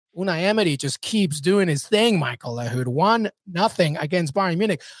Unai Emery just keeps doing his thing, Michael Lahoud. 1-0 against Bayern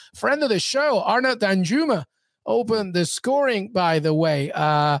Munich. Friend of the show, Arnaud Danjuma, opened the scoring, by the way.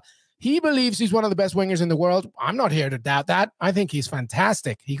 He believes he's one of the best wingers in the world. I'm not here to doubt that. I think he's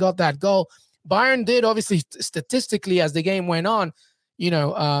fantastic. He got that goal. Bayern did, obviously, statistically, as the game went on,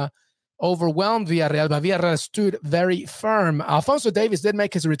 overwhelmed Villarreal, but Villarreal stood very firm. Alphonso Davies did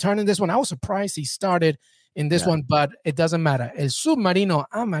make his return in this one. I was surprised he started in this one, but it doesn't matter. El Submarino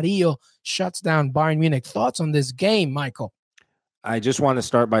Amarillo shuts down Bayern Munich. Thoughts on this game, Michael? I just want to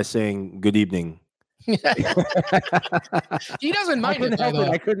start by saying good evening. He doesn't mind it.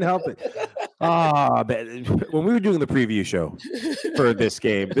 I couldn't help it. When we were doing the preview show for this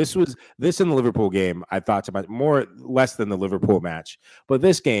game, this in the Liverpool game, I thought about less than the Liverpool match, but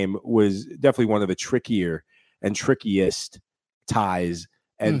this game was definitely one of the trickier and trickiest ties.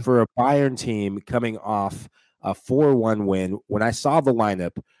 And for a Bayern team coming off a 4-1 win, when I saw the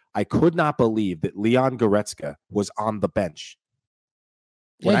lineup, I could not believe that Leon Goretzka was on the bench.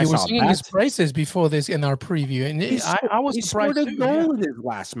 Yeah, you were singing his praises before this in our preview, and I was surprised. He scored a goal in his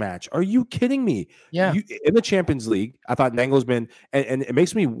last match. Are you kidding me? Yeah. In the Champions League, I thought Nagelsmann, and it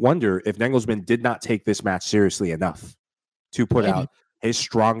makes me wonder if Nagelsmann did not take this match seriously enough to put out his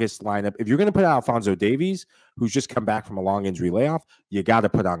strongest lineup. If you're going to put out Alphonso Davies, who's just come back from a long injury layoff, you got to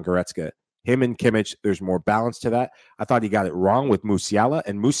put on Goretzka. Him and Kimmich, there's more balance to that. I thought he got it wrong with Musiala,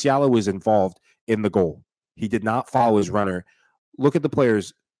 and Musiala was involved in the goal. He did not follow his runner. Look at the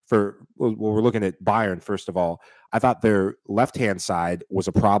players we're looking at Bayern, first of all. I thought their left-hand side was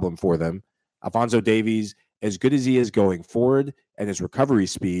a problem for them. Alphonso Davies, as good as he is going forward and his recovery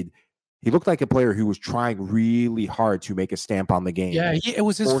speed, he looked like a player who was trying really hard to make a stamp on the game. Yeah, it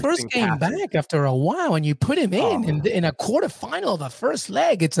was his first game back after a while, and you put him in a quarterfinal of the first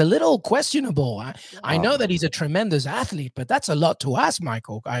leg. It's a little questionable. I know that he's a tremendous athlete, but that's a lot to ask,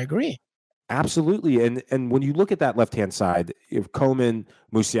 Michael. I agree. Absolutely. And when you look at that left-hand side, you have Coman,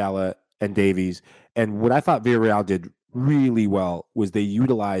 Musiala, and Davies, and what I thought Villarreal did really well was they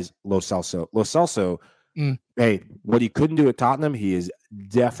utilized Lo Celso. Lo Celso, hey, what he couldn't do at Tottenham, he is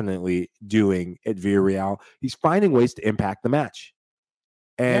definitely doing at Villarreal. He's finding ways to impact the match.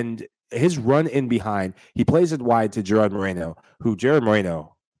 And his run in behind, he plays it wide to Gerard Moreno,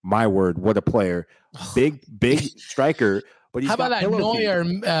 Moreno, my word, what a player. Big striker. But how about that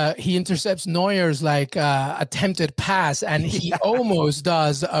Neuer? He intercepts Neuer's attempted pass, and he almost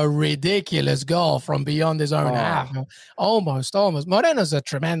does a ridiculous goal from beyond his own half. Almost. Moreno's a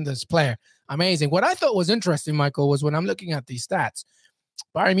tremendous player. Amazing. What I thought was interesting, Michael, was when I'm looking at these stats,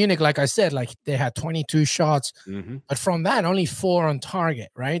 Bayern Munich, like I said, they had 22 shots, but from that, only 4 on target,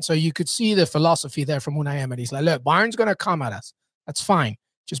 right? So you could see the philosophy there from Unai Emery. He's like, look, Bayern's going to come at us. That's fine.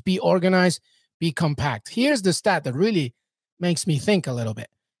 Just be organized, be compact. Here's the stat that really makes me think a little bit.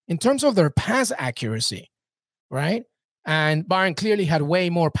 In terms of their pass accuracy, right? And Bayern clearly had way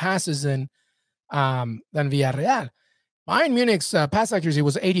more passes than Villarreal. Bayern Munich's pass accuracy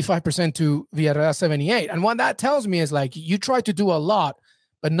was 85% to Villarreal 78%. And what that tells me is you tried to do a lot,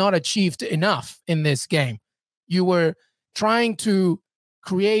 but not achieved enough in this game. You were trying to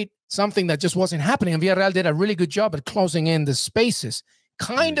create something that just wasn't happening. And Villarreal did a really good job at closing in the spaces,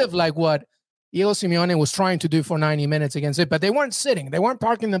 kind of like what Diego Simeone was trying to do for 90 minutes against it, but they weren't sitting. They weren't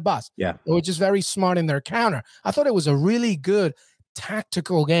parking the bus. Yeah. They were just very smart in their counter. I thought it was a really good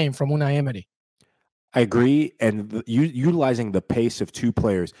tactical game from Unai Emery. I agree. And utilizing the pace of 2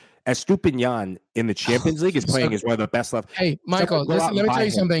 players. Estupiñán in the Champions League is playing as one of the best left. Hey, Michael, listen, let me tell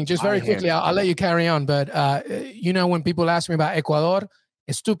you something just very quickly. I'll let you carry on. But, when people ask me about Ecuador,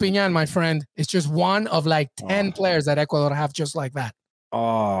 Estupiñán, my friend, is just one of 10 players that Ecuador have just like that.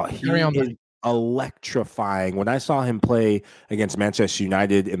 Oh, carry on, is electrifying. When I saw him play against Manchester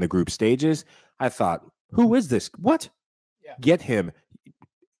United in the group stages, I thought, who is this? What? Yeah. Get him.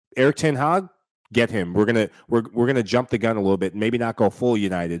 Erik ten Hag, get him. We're gonna jump the gun a little bit, maybe not go full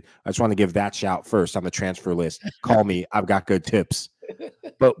United. I just want to give that shout first on the transfer list. Call me. I've got good tips.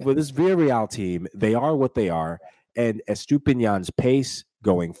 But with this Villarreal team, they are what they are. And Estupiñán's pace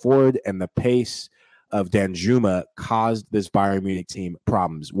going forward and the pace of Danjuma caused this Bayern Munich team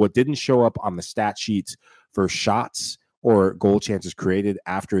problems. What didn't show up on the stat sheets for shots or goal chances created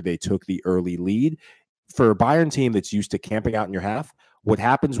after they took the early lead, for a Bayern team that's used to camping out in your half, what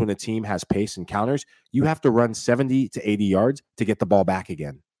happens when a team has pace and counters, you have to run 70 to 80 yards to get the ball back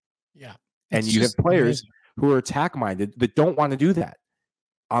again. Yeah. And you have players who are attack-minded that don't want to do that.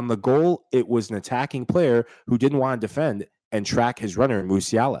 On the goal, it was an attacking player who didn't want to defend and track his runner,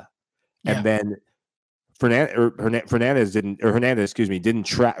 Musiala. And then Hernandez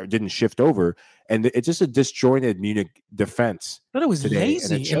didn't shift over, and it's just a disjointed Munich defense. But it was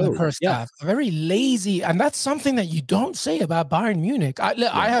lazy in the first half, very lazy, and that's something that you don't say about Bayern Munich.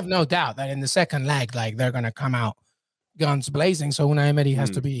 I have no doubt that in the second leg, like, they're going to come out guns blazing. So Unai Emery has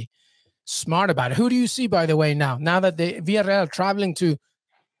to be smart about it. Who do you see, by the way, now that the Villarreal traveling to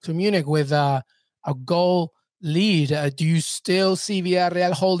Munich with a goal lead? Do you still see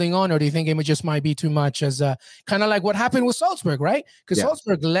Villarreal holding on, or do you think it just might be too much, as kind of like what happened with Salzburg, right? Because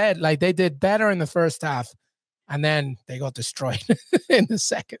Salzburg led, like, they did better in the first half, and then they got destroyed in the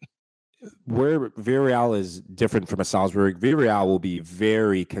second. Where Villarreal is different from a Salzburg, Villarreal will be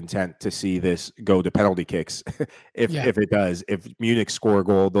very content to see this go to penalty kicks. if it does, if Munich score a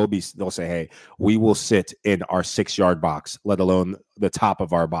goal, they'll say, hey, we will sit in our 6-yard box, let alone the top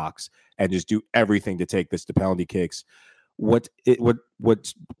of our box, and just do everything to take this to penalty kicks. What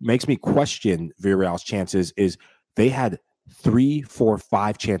makes me question Villarreal's chances is they had 3, 4,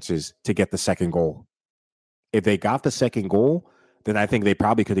 5 chances to get the second goal. If they got the second goal, then I think they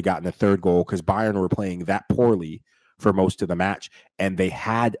probably could have gotten a third goal, because Bayern were playing that poorly for most of the match, and they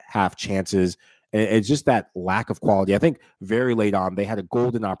had half chances. And it's just that lack of quality. I think very late on, they had a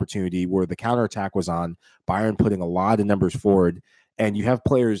golden opportunity where the counterattack was on, Bayern putting a lot of numbers forward, and you have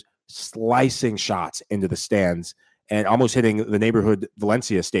players slicing shots into the stands and almost hitting the neighborhood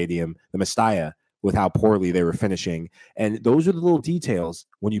Valencia stadium, the Mestalla, with how poorly they were finishing. And those are the little details.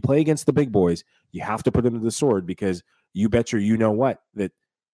 When you play against the big boys, you have to put them to the sword, because you bet you know what, that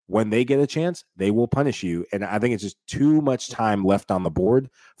when they get a chance, they will punish you. And I think it's just too much time left on the board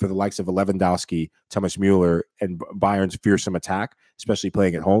for the likes of Lewandowski, Thomas Muller, and Bayern's fearsome attack, especially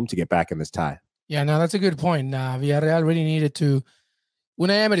playing at home, to get back in this tie. Yeah, no, that's a good point. Villarreal really needed to.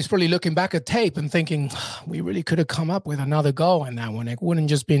 Unai Emery's probably looking back at tape and thinking, we really could have come up with another goal in that one. It wouldn't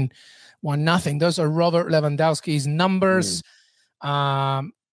just been 1-0. Those are Robert Lewandowski's numbers.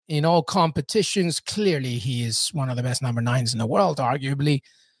 In all competitions, clearly he is one of the best number 9s in the world, arguably.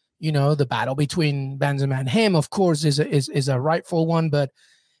 You know, the battle between Benzema and him, of course, is a rightful one, but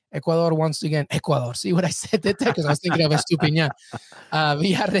Ecuador, once again, see what I said there? Because I was thinking of Estupiñán.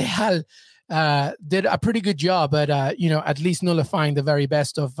 Villarreal did a pretty good job at, at least nullifying the very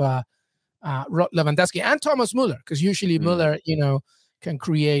best of Lewandowski and Thomas Muller, because usually Muller, can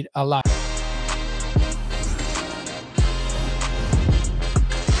create a lot.